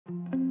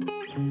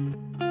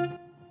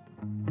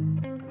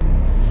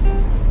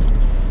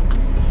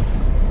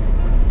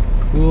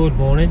Good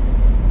morning,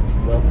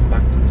 welcome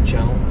back to the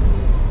channel.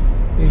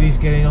 It is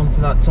getting on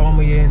to that time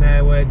of year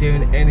now where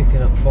doing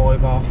anything at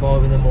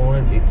 5:30 in the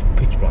morning, it's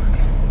pitch black,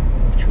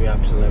 which we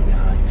absolutely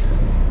hate.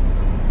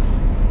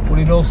 But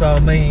it also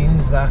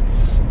means that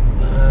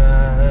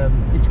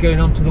it's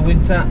going on to the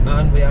winter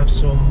and we have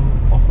some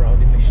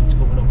off-road emissions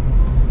coming up.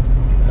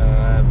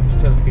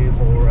 Still a few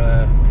more,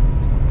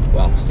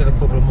 well, still a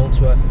couple of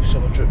months worth of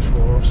summer trips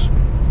for us.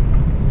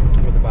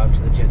 With the boat to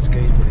the jet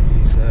skis, but it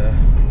is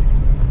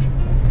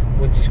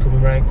winter's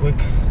coming round quick.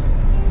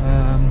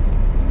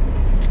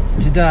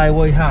 Today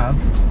we have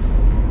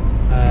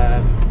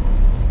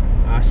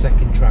our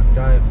second track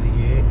day of the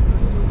year.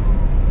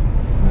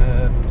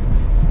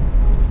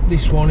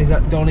 This one is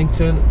at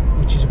Donington,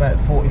 which is about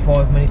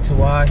 45 minutes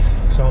away,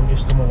 so I'm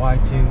just on my way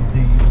to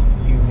the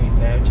unit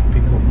now to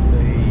pick up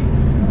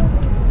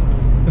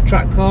the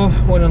track car.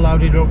 When I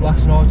loaded it up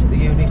last night at the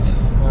unit,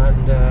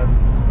 and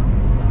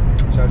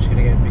so I'm just going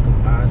to go and pick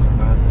up ours and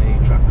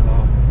the track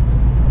car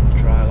and the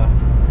trailer.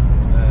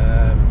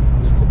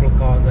 There's a couple of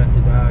cars there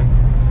today.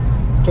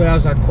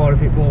 Clio's had quite a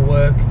bit more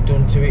work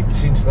done to it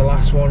since the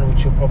last one,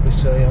 which you'll probably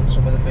see on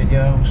some of the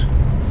videos.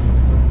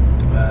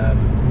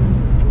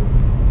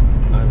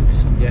 And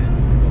yeah,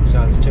 like I say,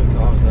 there's two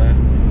cars there.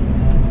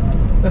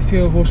 A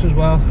few of us as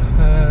well.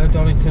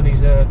 Donington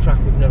is a track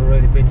we've never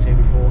really been to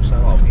before, so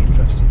that'll be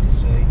interesting to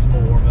see. It's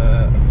more of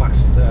a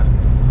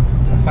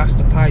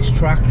faster paced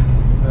track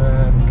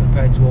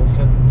compared to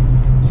Alton,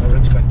 so we're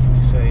expecting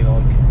to see,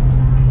 like,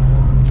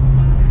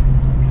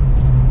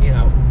 you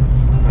know,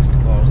 faster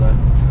cars there.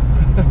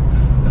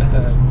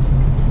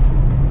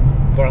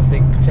 But I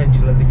think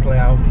potentially the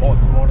Clio might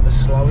be one of the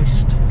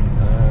slowest,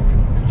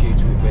 due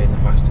to it being a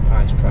faster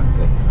paced track,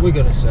 but we're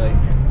going to see.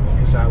 Like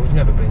I say, we've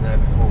never been there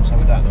before, so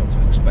we don't know what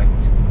to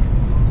expect.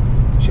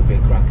 Should be a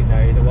cracking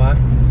day either way.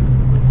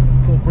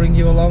 We'll bring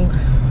you along.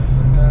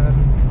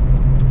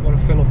 Got to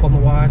fill up on the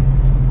way,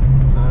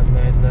 and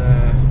then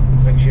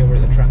make sure we're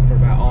at the track for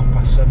about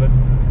 7:30.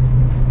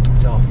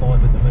 It's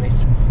 5:30 at the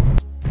minute.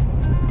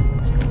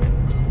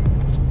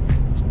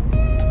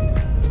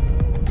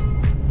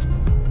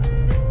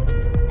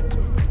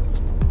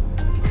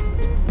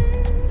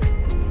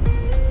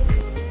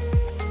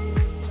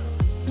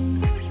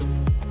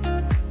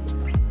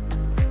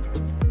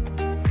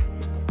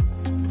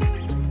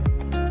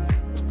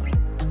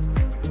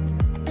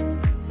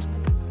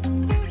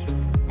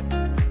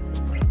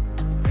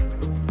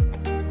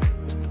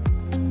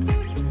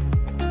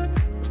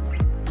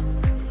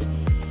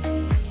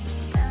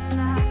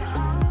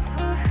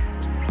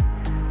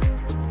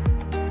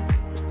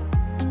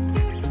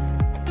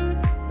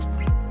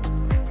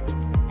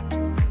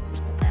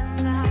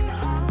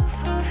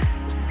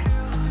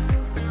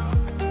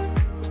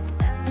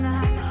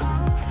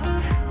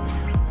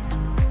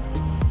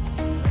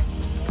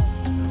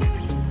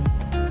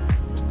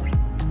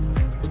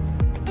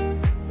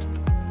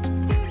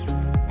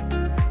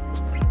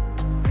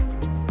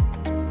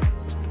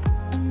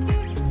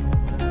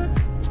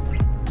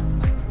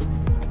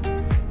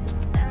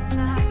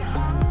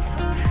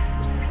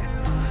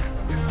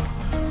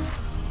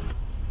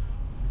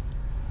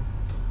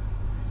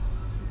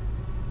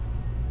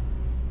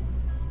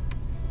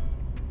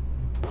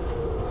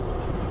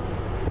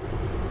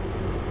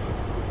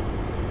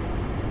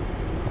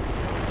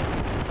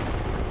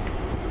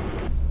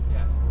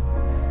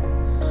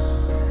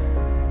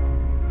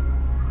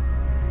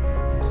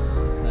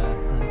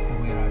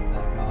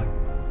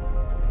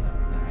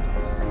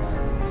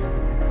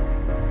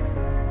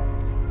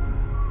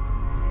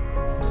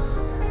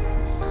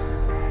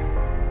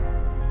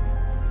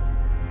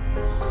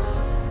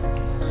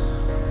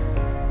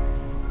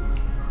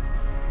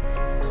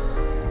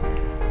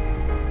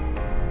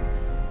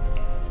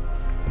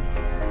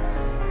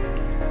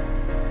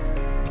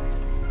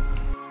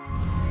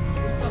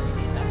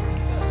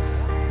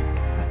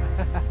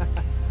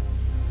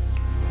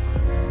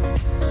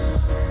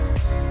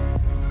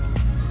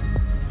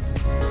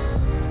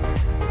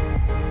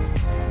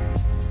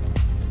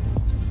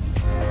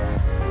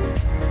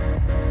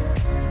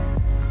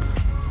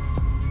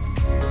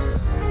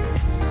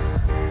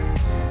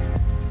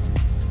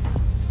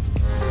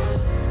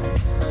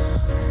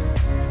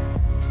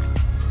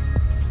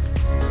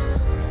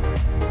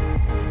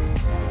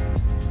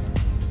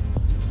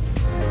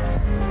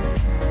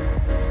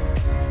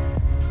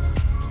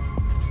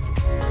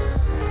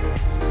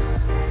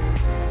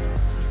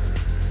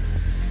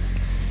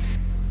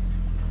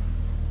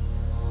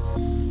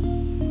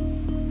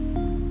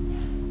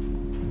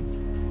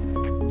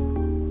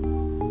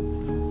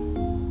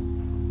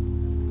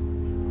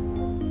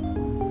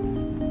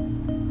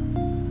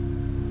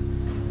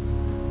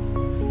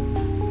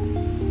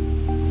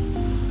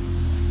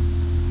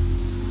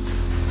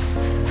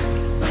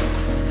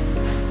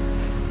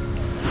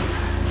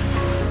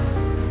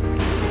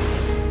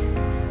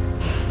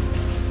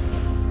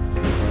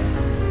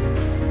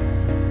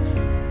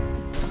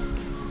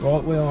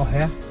 Right, we are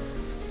here.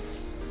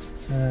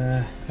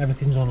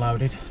 Everything's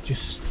unloaded,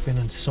 just been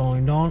and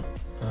signed on.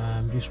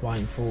 Just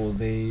waiting for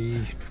the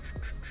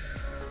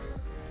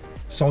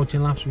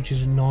sighting laps, which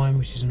is at 9,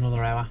 which is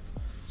another hour.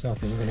 So I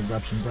think we're going to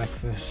grab some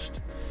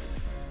breakfast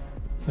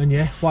and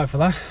yeah, wait for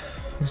that.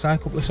 Like I say, a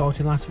couple of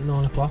sighting laps at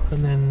 9 o'clock,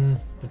 and then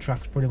the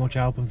track's pretty much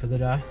open for the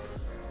day.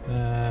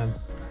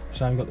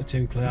 So we've got the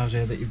 2 Clios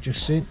here that you've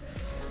just seen,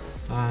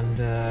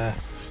 and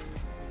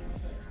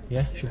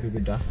yeah, should be a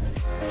good day.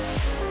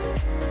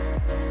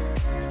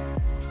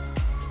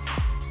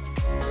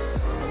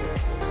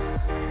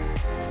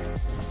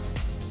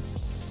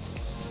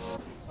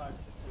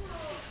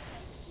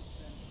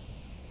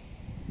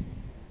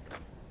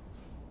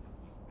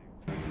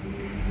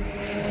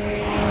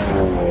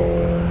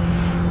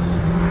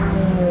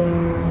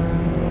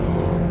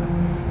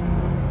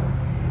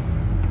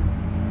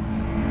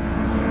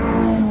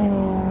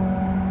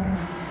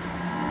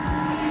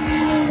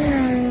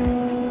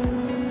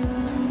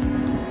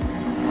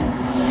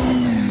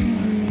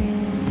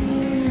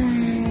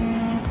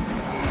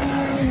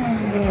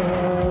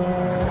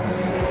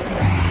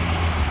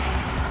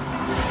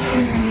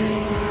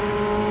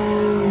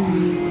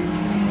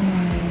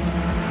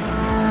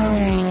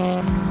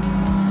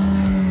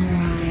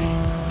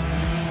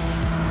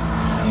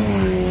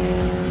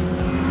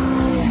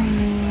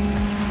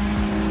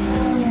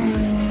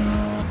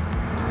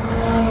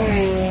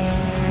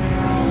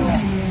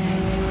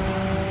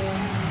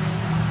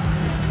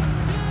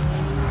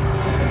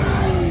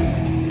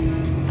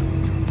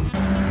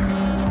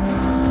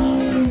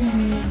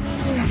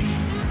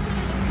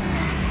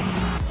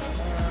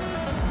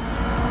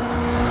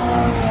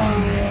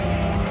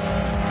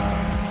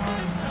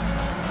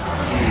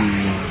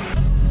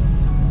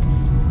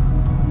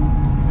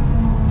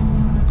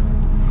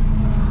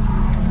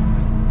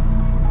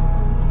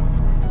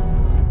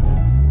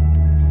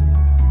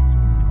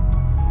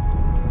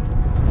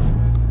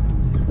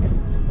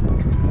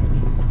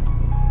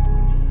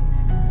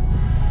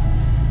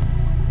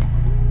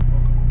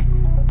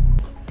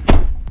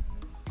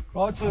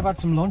 Right, so we've had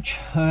some lunch.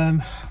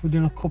 We're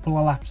doing a couple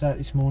of laps out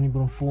this morning,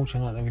 but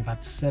unfortunately we've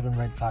had 7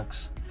 red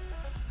flags,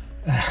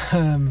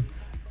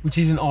 which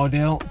isn't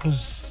ideal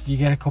because you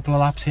get a couple of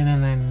laps in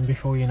and then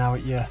before you know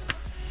it you're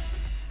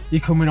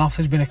coming off.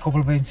 There's been a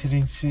couple of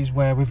incidences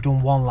where we've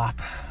done 1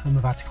 lap and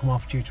we've had to come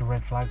off due to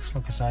red flags.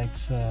 Like I say,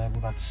 it's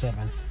we've had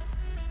 7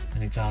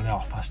 and it's only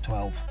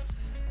 12:30.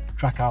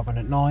 Track open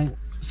at 9,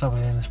 so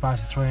within the space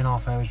of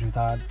 3.5 hours we've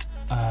had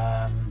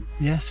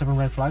yeah, 7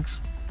 red flags.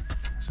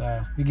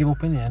 So we give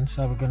up in the end,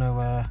 so we're going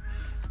to,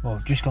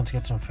 well, just gone to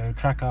get some food.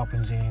 Track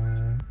opens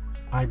in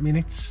 8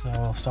 minutes, so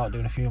I'll start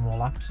doing a few more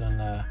laps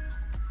and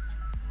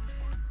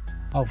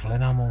hopefully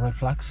no more red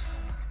flags.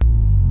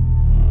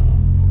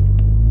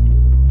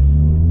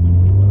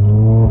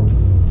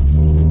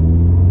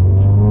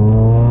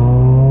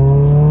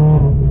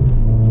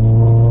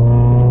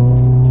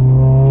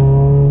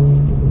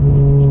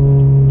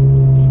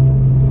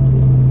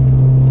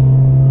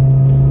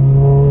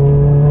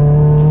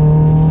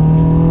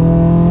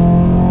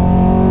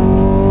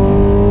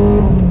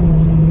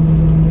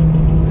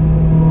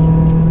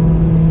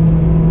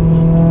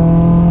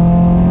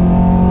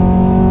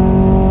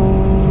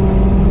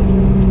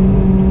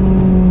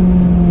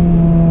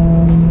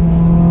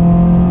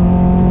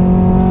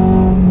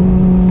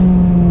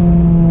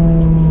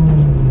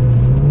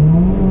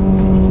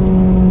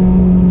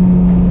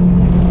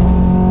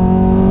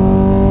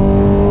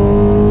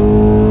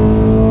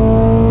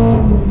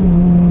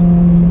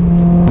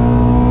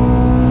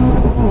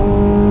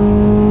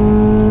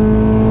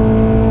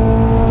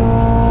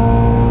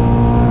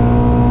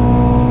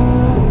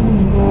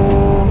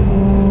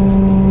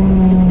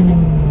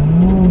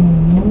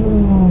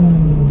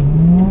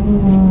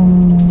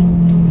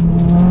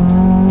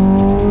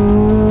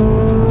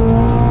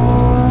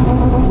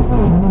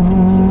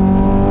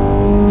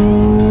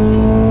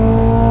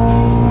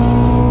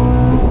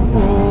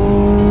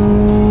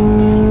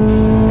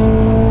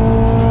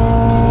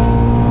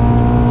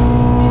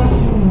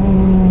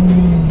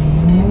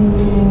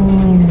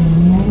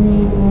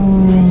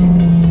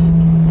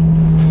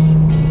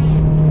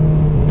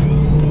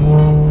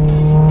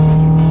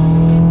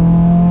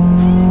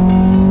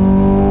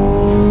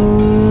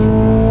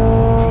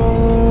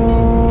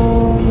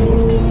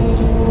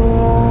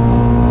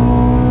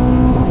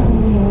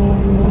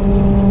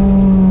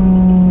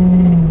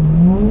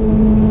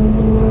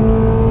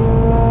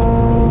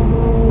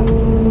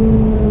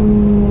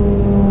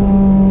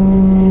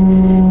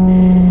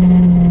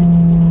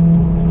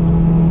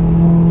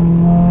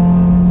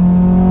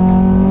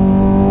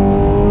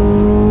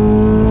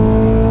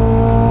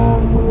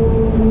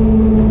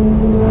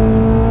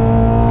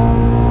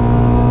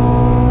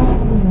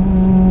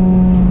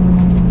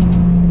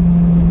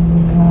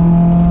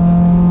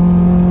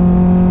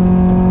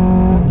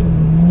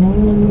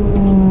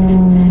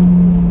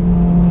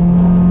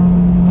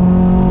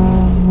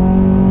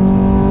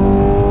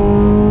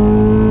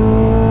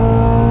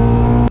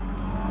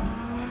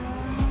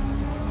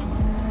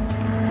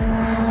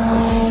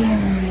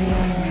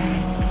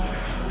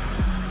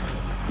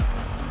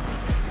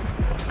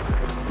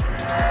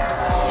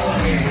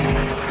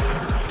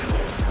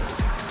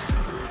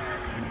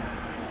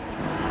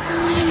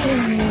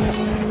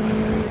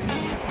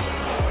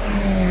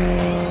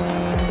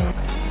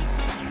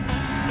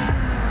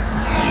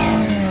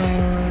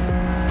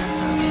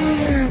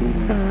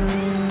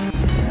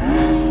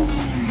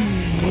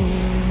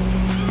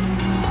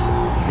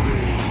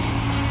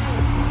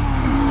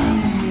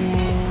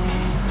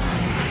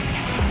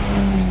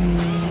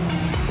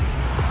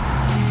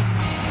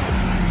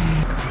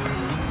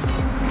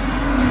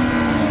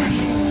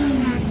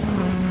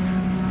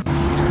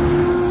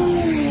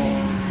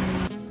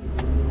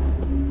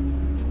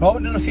 Right,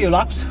 we've done a few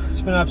laps.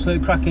 It's been an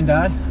absolute cracking day.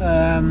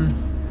 I'm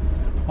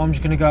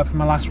just going to go out for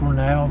my last run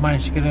now. I've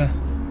managed to get a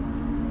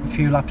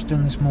few laps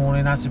done this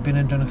morning. As I've been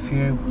and done a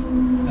few.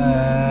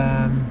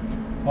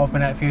 I've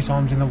been out a few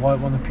times in the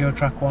white one, the pure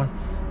track one.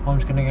 I'm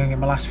just going to go and get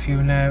my last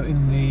few now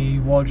in the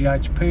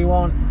YGHP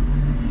one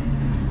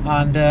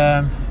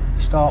and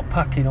start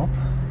packing up.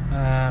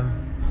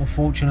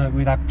 Unfortunately,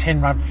 we've had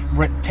 10 red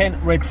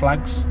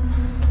flags,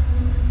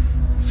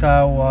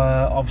 so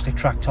obviously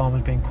track time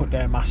has been cut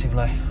down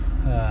massively.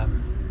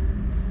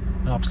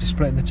 And obviously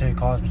splitting the two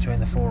cars between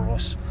the four of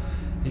us,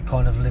 it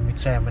kind of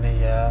limits how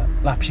many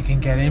laps you can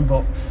get in,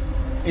 but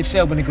it's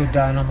still been a good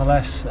day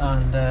nonetheless.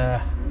 And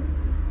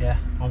yeah,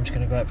 I'm just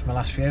going to go out for my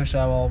last few, so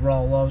I'll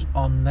roll those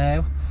on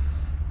now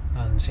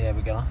and see how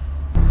we go.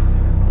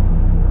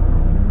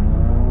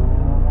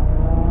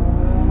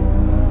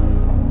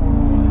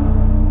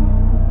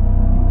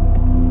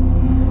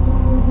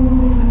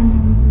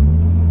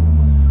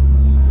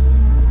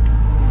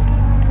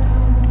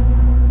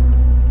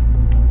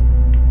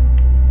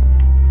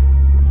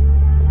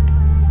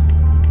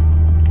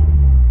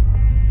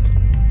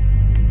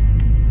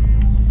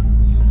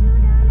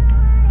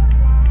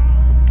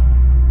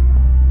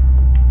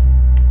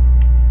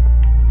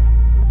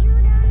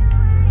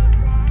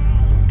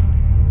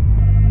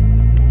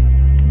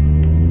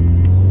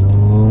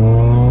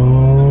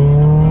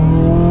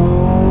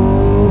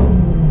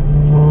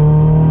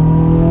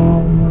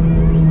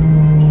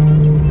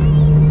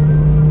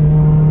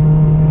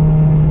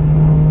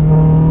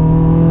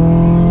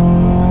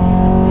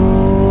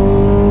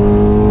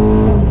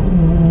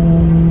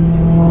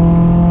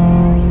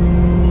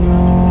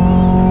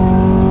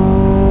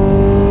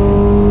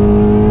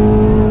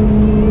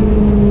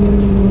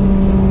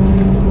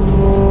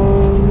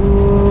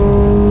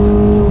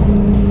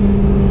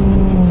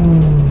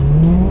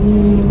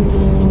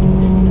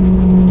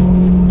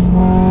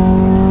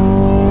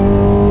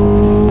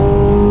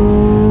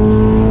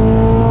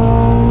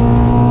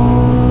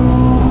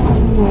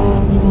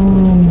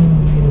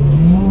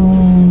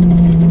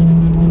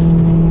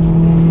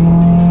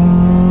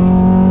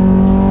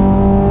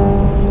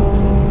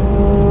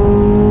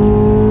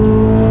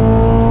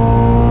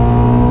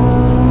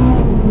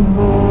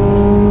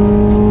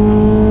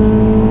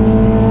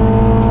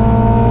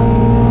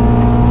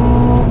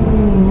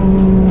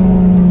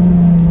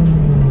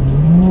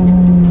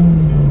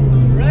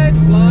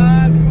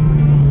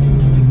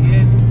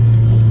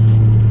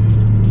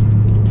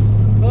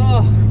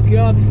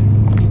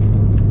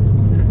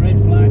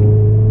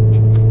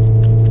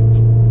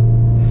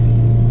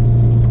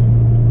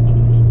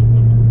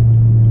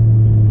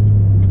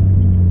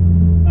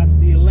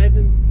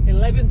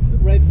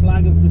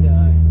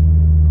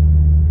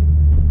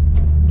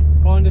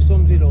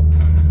 Sums it up. Oh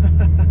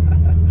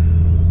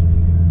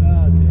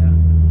dear.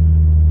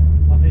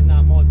 I think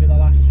that might be the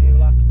last few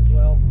laps as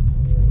well.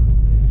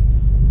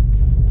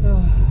 I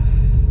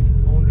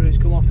wonder who's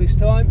come off this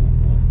time.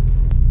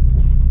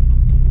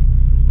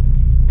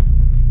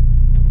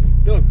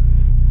 Done.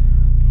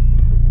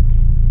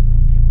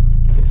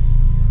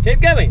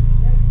 Keep going.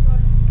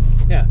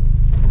 Yeah.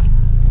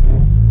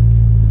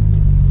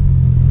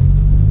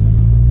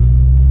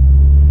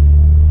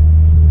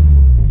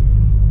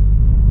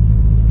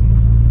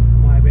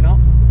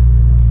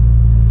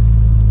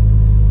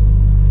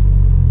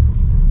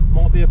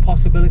 Be a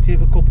possibility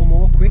of a couple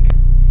more quick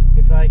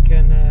if they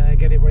can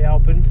get it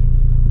reopened.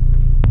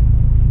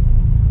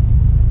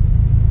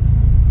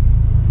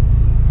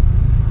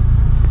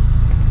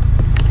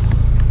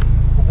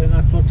 I think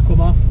that's what's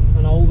come off.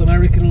 An old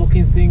American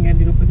looking thing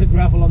ended up in the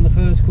gravel on the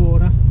first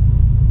corner,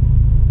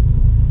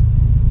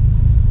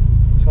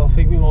 so I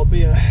think we might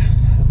be a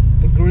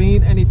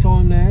green any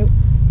time now.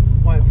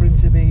 Waiting for him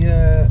to be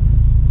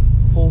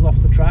pulled off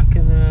the track,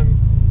 and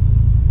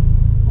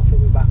I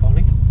think we're back on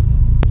it.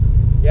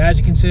 Yeah, as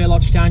you can see, a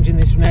lot's changing.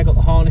 This one now got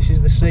the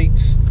harnesses, the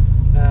seats.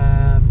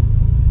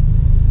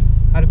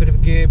 Had a bit of a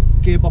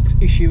gearbox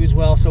issue as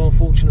well, so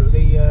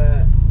unfortunately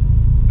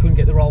couldn't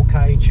get the roll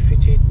cage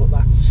fitted, but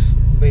that's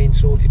being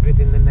sorted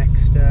within the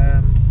next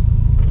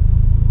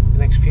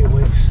few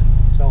weeks.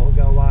 So it'll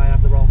go away,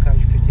 have the roll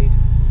cage fitted,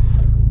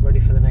 ready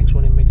for the next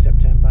one in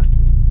mid-September.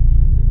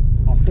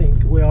 I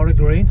think we are a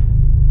green.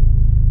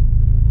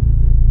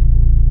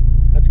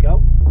 Let's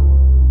go.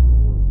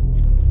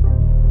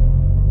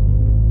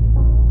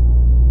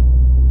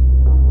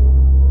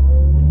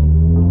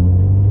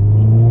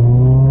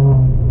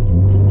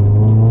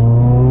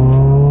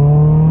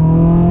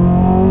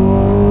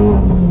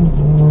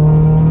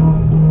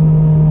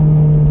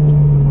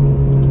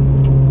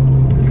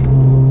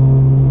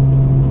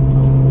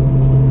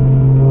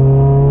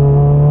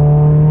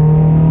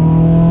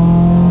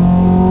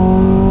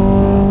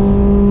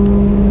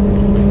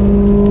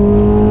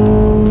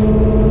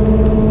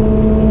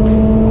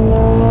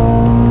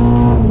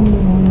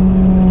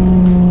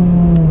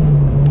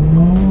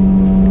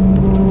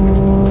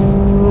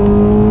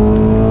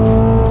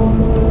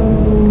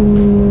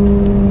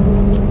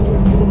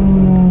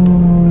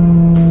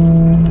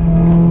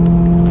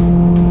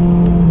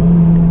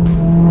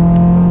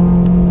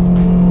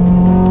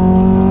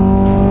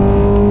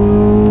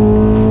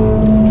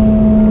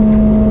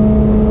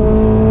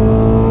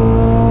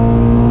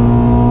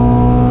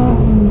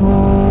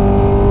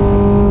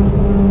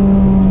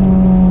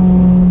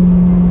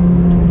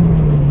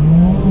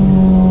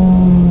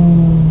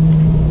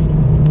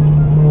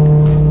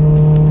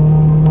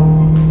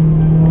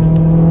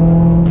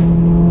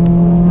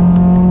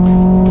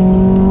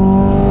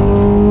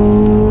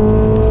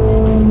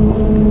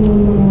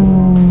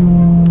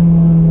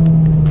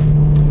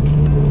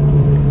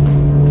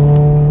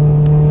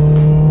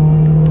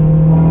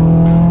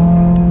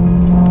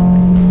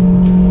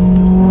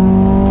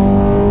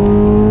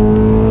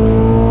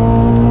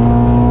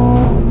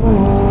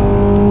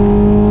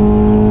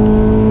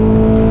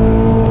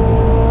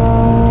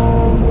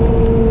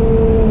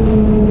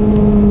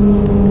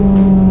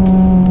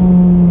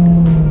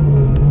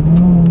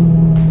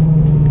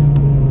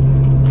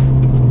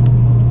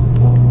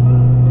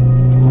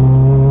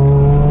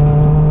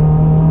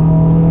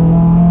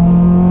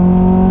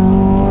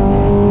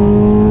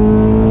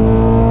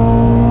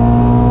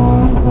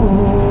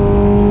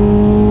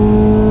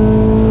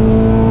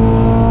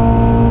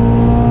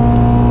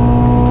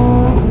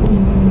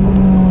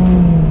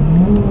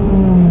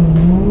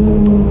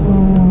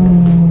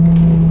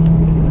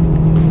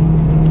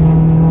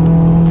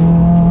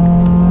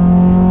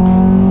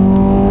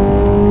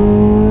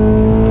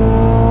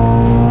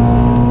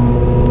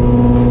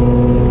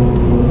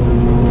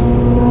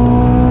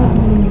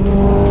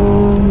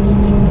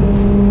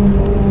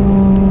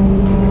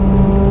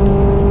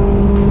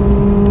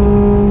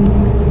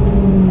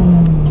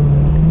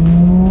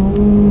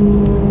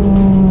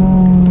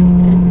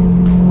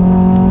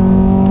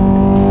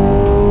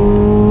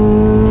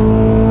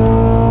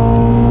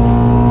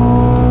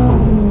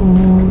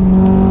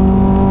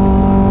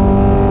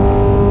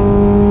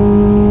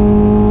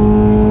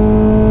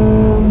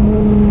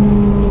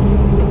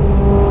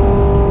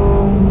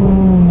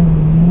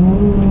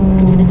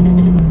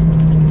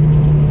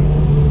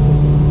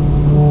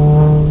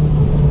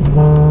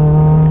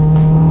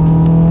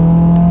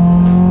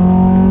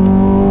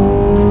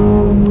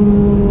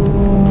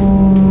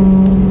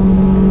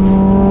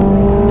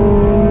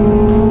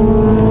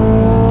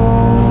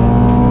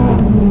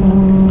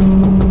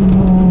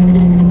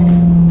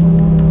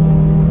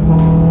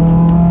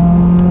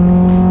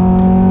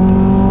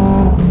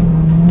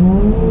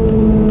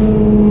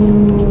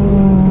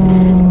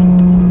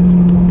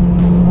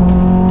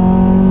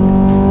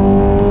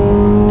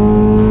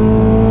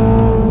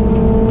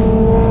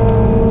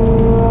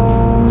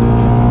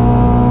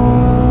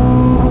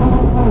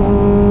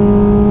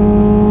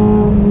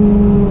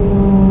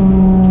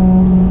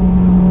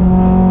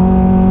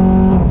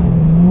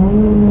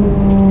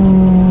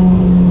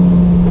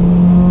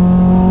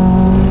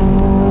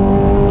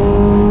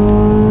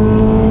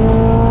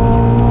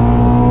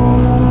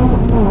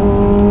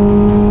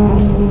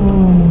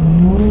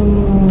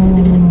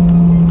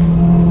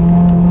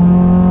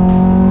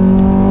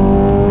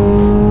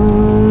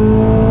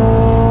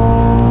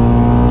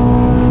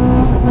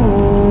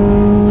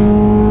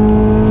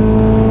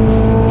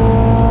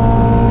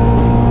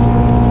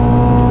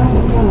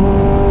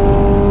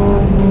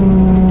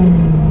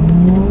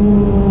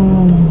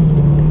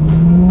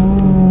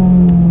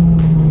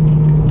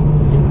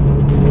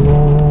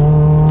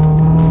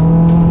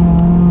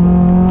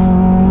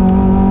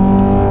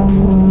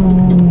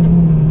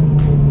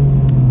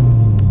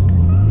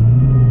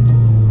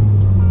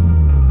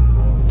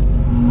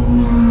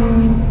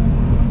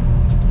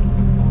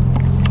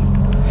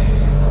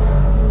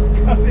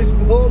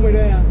 caught me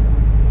there.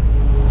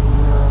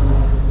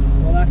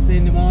 Well, that's the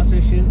end of my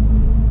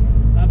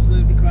session.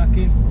 Absolutely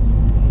cracking.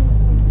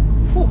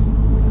 Whew.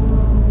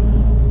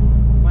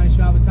 Managed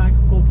to overtake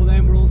a couple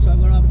then, but also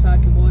we're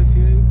overtaken by a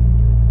few.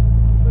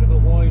 Bit of a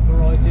wide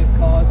variety of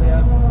cars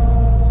here.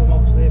 Some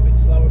obviously a bit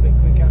slower, a bit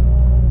quicker.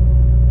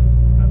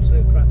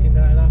 Absolute cracking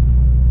day now.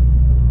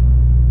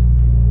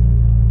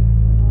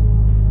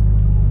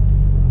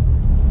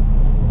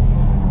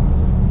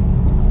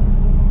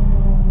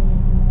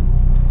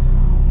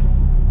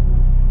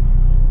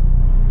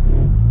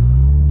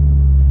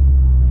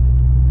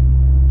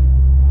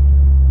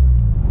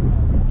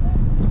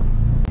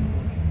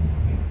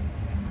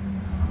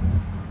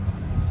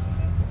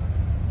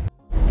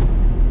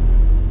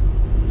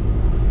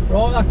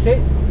 Right, that's it.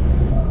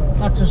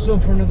 That's us done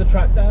for another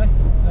track day.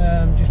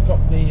 Just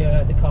dropped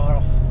the car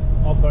off.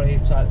 I've got to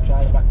take the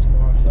trailer back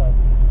tomorrow, so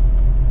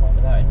I'll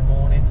do that in the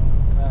morning.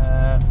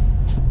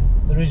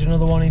 There is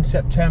another one in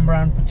September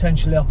and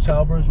potentially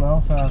October as well,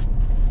 so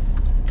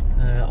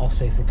I'll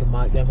see if we can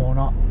make them or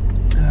not.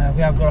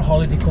 We have got a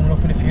holiday coming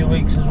up in a few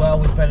weeks as well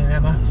with Ben and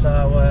Emma, so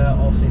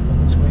I'll see if I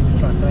can squeeze a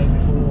track day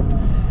before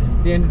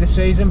the end of the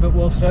season, but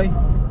we'll see.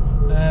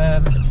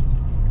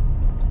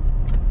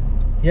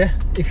 Yeah,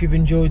 if you've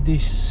enjoyed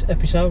this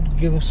episode,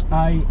 give us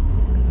a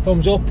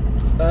thumbs up,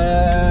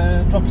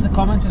 drop us a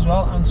comment as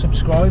well, and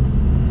subscribe.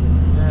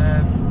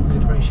 We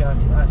appreciate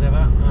it as ever,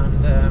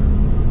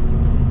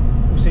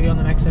 and we'll see you on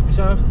the next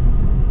episode.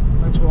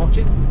 Thanks for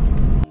watching.